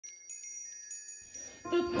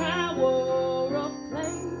The power of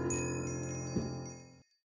play.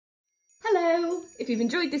 Hello! If you've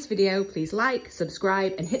enjoyed this video, please like,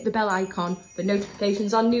 subscribe and hit the bell icon for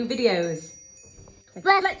notifications on new videos.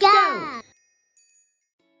 Let's go!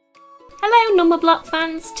 Hello Numberblock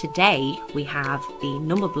fans! Today we have the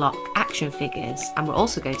Numberblock action figures and we're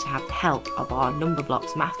also going to have the help of our Numberblocks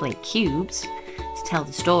MathLink cubes to tell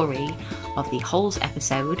the story of the Holes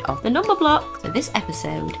episode of the Numberblock. So this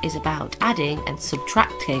episode is about adding and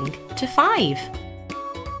subtracting to 5.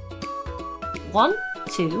 1,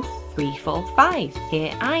 2, 3, 4, 5.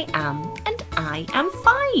 Here I am and I am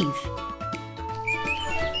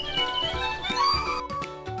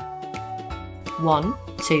 5. 1,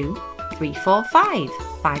 2, 3, 4, 5.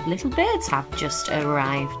 5 little birds have just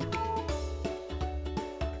arrived.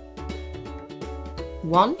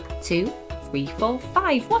 1, 2, 3, 4,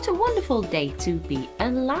 5. What a wonderful day to be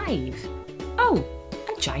alive. Oh,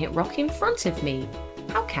 a giant rock in front of me.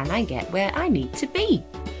 How can I get where I need to be?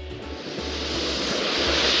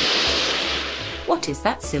 What is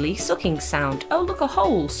that silly sucking sound? Oh, look, a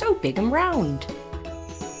hole so big and round.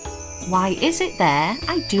 Why is it there?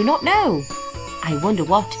 I do not know. I wonder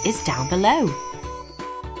what is down below.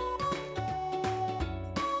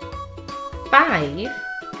 5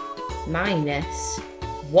 minus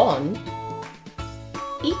 1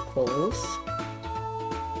 equals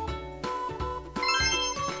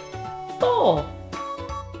 4.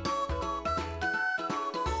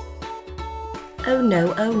 Oh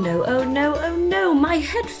no, oh no, oh no, oh no, my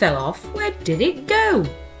head fell off. Where did it go?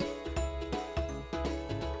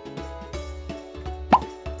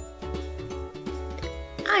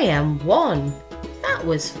 I am 1. That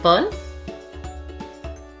was fun.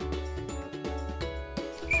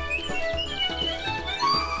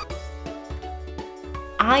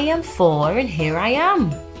 I am 4 and here I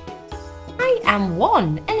am. I am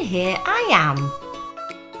 1 and here I am.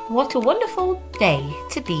 What a wonderful day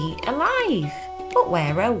to be alive. But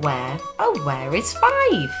where, oh where is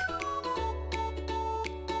 5?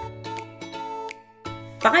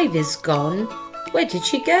 5 is gone. Where did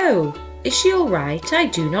she go? Is she alright? I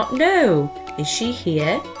do not know. Is she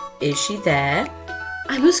here? Is she there?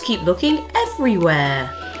 I must keep looking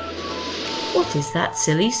everywhere. What is that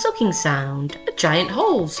silly sucking sound? A giant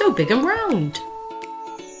hole so big and round.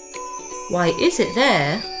 Why is it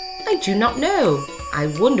there? I do not know. I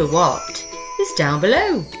wonder what is down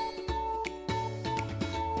below.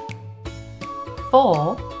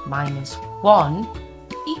 4 minus 1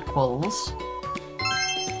 equals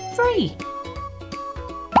 3.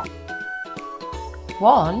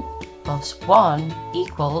 1 plus 1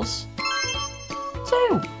 equals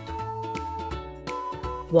 2.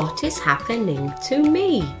 What is happening to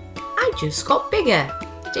me? I just got bigger.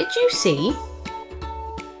 Did you see?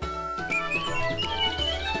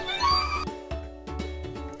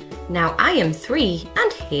 Now I am 3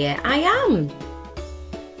 and here I am.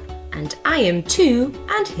 And I am 2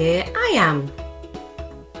 and here I am.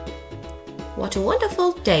 What a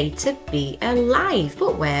wonderful day to be alive.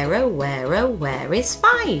 But where, oh where is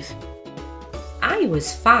 5? I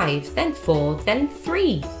was 5, then 4, then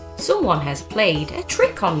 3. Someone has played a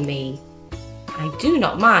trick on me. I do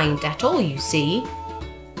not mind at all, you see.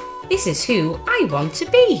 This is who I want to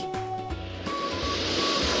be.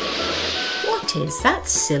 What is that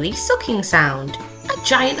silly sucking sound? A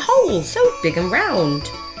giant hole so big and round.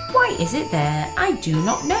 Why is it there? I do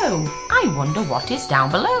not know. I wonder what is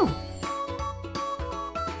down below.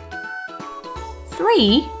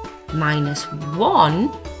 3 minus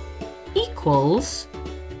 1 equals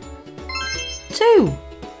 2.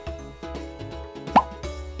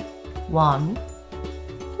 1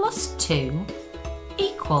 plus 2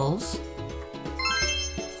 equals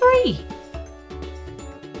 3.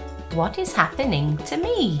 What is happening to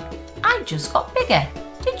me? I just got bigger.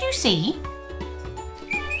 Did you see?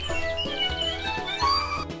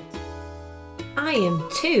 I am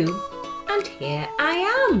 2 and here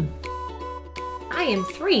I am. I am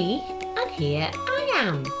 3 and here I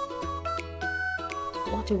am.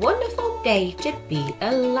 What a wonderful day to be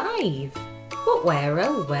alive. But where,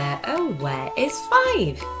 oh where is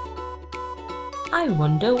 5? I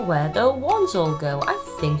wonder where the ones all go. I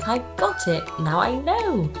think I got it. Now I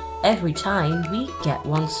know. Every time we get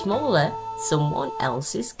one smaller, someone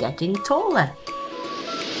else is getting taller.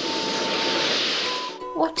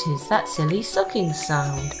 What is that silly sucking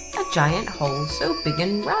sound? A giant hole so big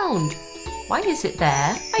and round. Why is it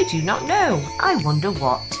there? I do not know. I wonder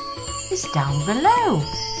what is down below.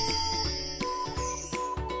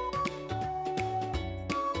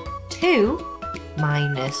 2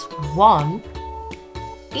 minus 1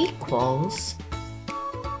 equals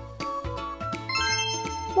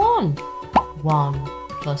 1. 1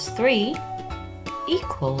 plus 3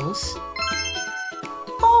 equals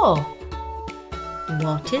 4.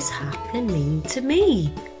 What is happening to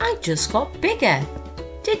me? I just got bigger.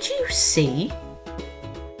 Did you see?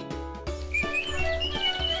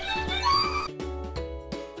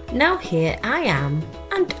 Now here I am,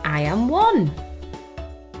 and I am 1.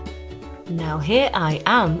 Now here I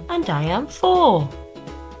am, and I am 4.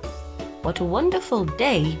 What a wonderful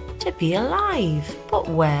day to be alive. But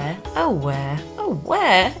where, oh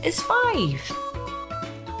where is 5?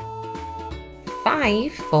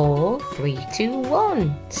 5, 4, 3, 2,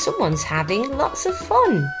 1. Someone's having lots of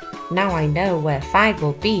fun. Now I know where 5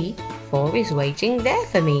 will be. 4 is waiting there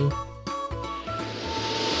for me.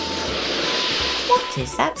 What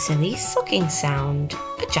is that silly sucking sound?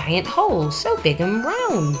 A giant hole so big and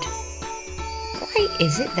round. Why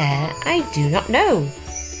is it there? I do not know.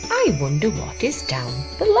 I wonder what is down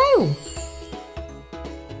below.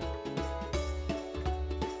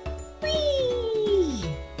 Whee!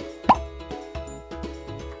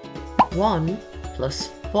 1 plus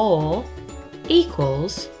 4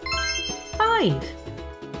 equals 5.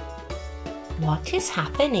 What is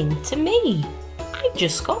happening to me? I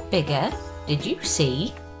just got bigger. Did you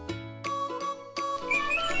see?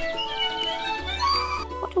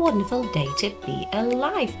 What a wonderful day to be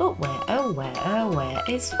alive. But where, oh where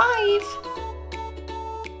is 5?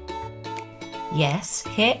 Yes,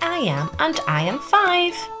 here I am, and I am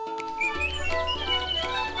 5.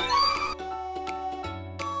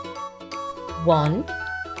 One,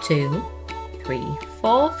 2, 3,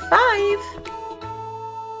 4, 5.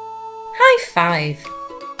 High five!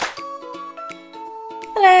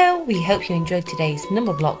 Hello, we hope you enjoyed today's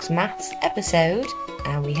Numberblocks Maths episode,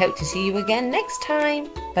 and we hope to see you again next time.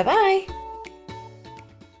 Bye bye!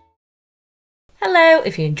 Hello,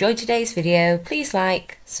 if you enjoyed today's video, please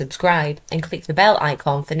like, subscribe and click the bell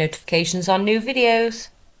icon for notifications on new videos.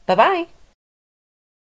 Bye bye!